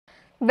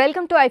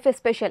Welcome to ఐఫే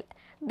special.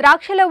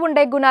 ద్రాక్షలో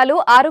ఉండే గుణాలు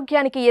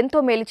ఆరోగ్యానికి ఎంతో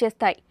మేలు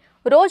చేస్తాయి.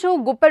 రోజు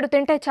గుప్పెడు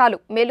తింటే చాలు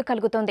మేలు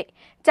కలుగుతుంది.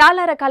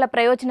 చాలా రకాల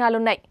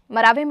ప్రయోజనాలున్నాయి.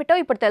 మరి అవేమిటో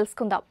ఇప్పుడు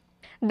తెలుసుకుందాం.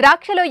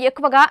 ద్రాక్షలో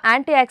ఎక్కువగా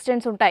యాంటీ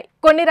ఆక్సిడెంట్స్ ఉంటాయి.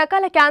 కొన్ని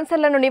రకాల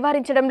క్యాన్సర్లను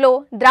నివారించడంలో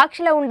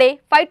ద్రాక్షలో ఉండే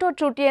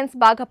ఫైటోన్యూట్రియన్స్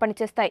బాగా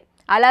పనిచేస్తాయి.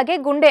 అలాగే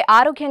గుండె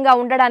ఆరోగ్యంగా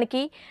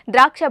ఉండడానికి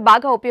ద్రాక్ష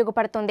బాగా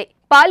ఉపయోగపడుతుంది.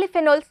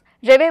 పాలిఫెనోల్స్,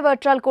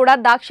 రెవెవర్ట్రాల్ కూడా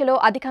ద్రాక్షలో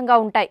అధికంగా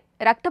ఉంటాయి.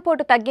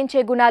 రక్తపోటు తగ్గించే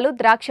గుణాలు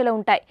ద్రాక్షలో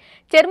ఉంటాయి.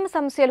 చర్మ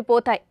సమస్యలు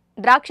పోతాయి.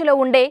 ద్రాక్షలో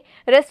ఉండే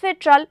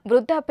రెస్వెట్రాల్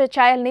వృద్ధాప్య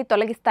ఛాయల్ని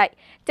తొలగిస్తాయి.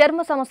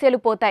 చర్మ సమస్యలు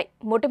పోతాయి.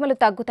 మొటిమలు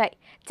తగ్గుతాయి.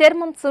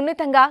 చర్మం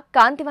సున్నితంగా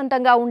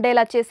కాంతివంతంగా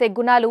ఉండేలా చేసే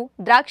గుణాలు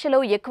ద్రాక్షలో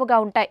ఎక్కువగా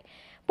ఉంటాయి.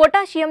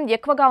 పొటాషియం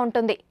ఎక్కువగా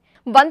ఉంటుంది.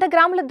 100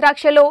 గ్రాముల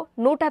ద్రాక్షలో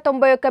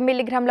 191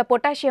 మిల్లీగ్రాముల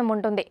పొటాషియం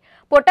ఉంటుంది.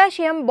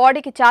 పొటాషియం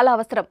బాడీకి చాలా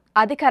అవసరం.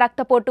 అధిక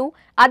రక్తపోటు,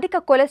 అధిక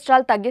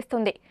కొలెస్ట్రాల్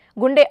తగ్గిస్తుంది.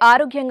 గుండె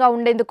ఆరోగ్యంగా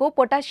ఉండేందుకు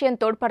పొటాషియం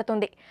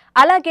తోడ్పడుతుంది.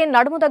 అలాగే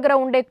నడుము దగ్గర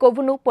ఉండే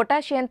కొవ్వును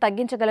పొటాషియం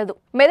తగ్గించగలదు.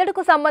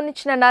 మెదడుకు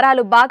సంబంధించిన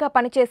నరాలు బాగా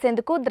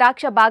పనిచేసేందుకు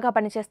ద్రాక్ష బాగా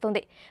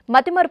పనిచేస్తుంది.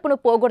 మతిమరుపును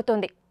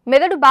పోగొడుతుంది.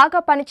 మెదడు బాగా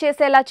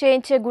పనిచేసేలా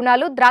చేయించే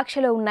గుణాలు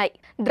ద్రాక్షలో ఉన్నాయి.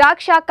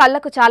 ద్రాక్ష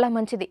కళ్లకు చాలా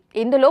మంచిది.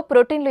 ఇందులో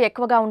ప్రోటీన్లు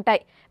ఎక్కువగా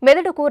ఉంటాయి.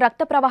 మెదడుకు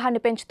రక్త ప్రవాహాన్ని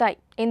పెంచుతాయి.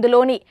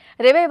 ఇందులోని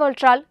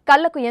రెవెవర్ట్రాల్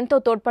కళ్లకు ఎంతో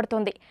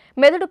తోడ్పడుతుంది.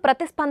 మెదడు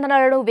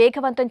ప్రతిస్పందనలను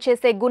వేగవంతం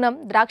చేసే గుణం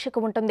ద్రాక్షకు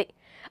ఉంటుంది.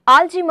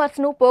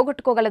 ఆల్జీమర్స్ను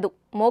పోగొట్టుకోగలదు.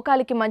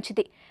 మోకాలికి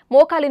మంచిది.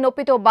 మోకాలి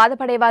నొప్పితో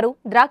బాధపడేవారు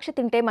ద్రాక్ష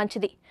తింటే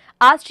మంచిది.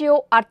 ఆస్టియో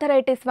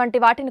ఆర్థరైటిస్ వంటి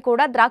వాటిని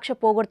కూడా ద్రాక్ష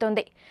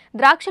పోగొడుతుంది.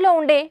 ద్రాక్షలో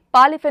ఉండే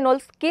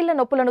పాలిఫెనోల్స్ కీళ్ల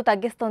నొప్పులను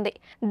తగ్గిస్తుంది.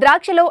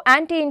 ద్రాక్షలో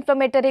యాంటీ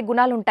ఇన్ఫ్లమేటరీ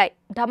గుణాలుంటాయి.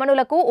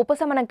 ధమనులకు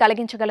ఉపశమనం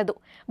కలిగించగలదు.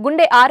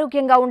 గుండె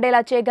ఆరోగ్యంగా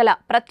ఉండేలా చేయగల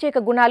ప్రత్యేక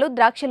గుణాలు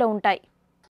ద్రాక్షలో ఉంటాయి.